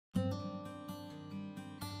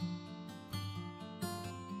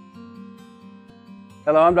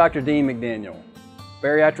Hello, I'm Dr. Dean McDaniel,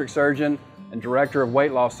 bariatric surgeon and director of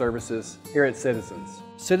weight loss services here at Citizens.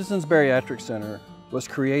 Citizens Bariatric Center was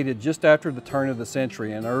created just after the turn of the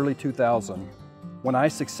century in early 2000 when I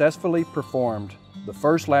successfully performed the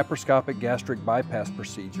first laparoscopic gastric bypass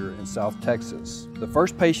procedure in South Texas. The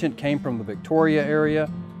first patient came from the Victoria area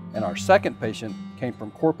and our second patient came from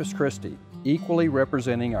Corpus Christi, equally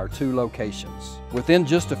representing our two locations. Within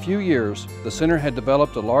just a few years, the center had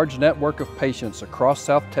developed a large network of patients across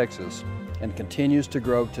South Texas and continues to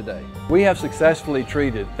grow today. We have successfully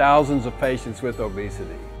treated thousands of patients with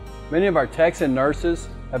obesity. Many of our techs and nurses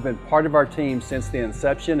have been part of our team since the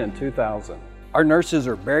inception in 2000. Our nurses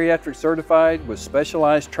are bariatric certified with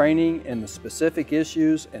specialized training in the specific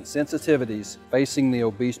issues and sensitivities facing the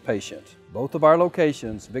obese patient. Both of our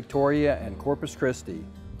locations, Victoria and Corpus Christi,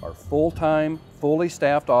 are full-time, fully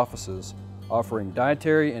staffed offices offering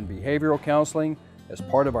dietary and behavioral counseling as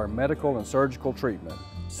part of our medical and surgical treatment.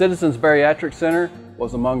 Citizens Bariatric Center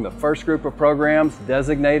was among the first group of programs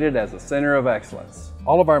designated as a Center of Excellence.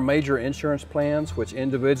 All of our major insurance plans, which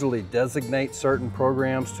individually designate certain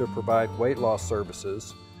programs to provide weight loss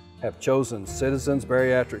services, have chosen Citizens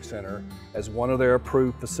Bariatric Center as one of their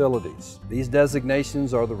approved facilities. These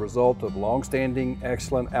designations are the result of long-standing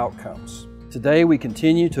excellent outcomes. Today, we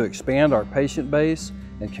continue to expand our patient base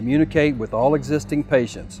and communicate with all existing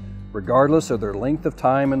patients, regardless of their length of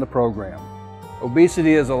time in the program.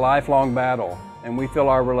 Obesity is a lifelong battle, and we feel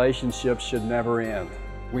our relationships should never end.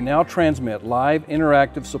 We now transmit live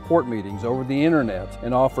interactive support meetings over the internet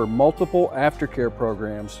and offer multiple aftercare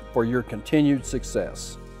programs for your continued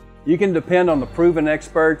success. You can depend on the proven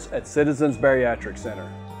experts at Citizens Bariatric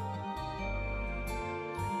Center.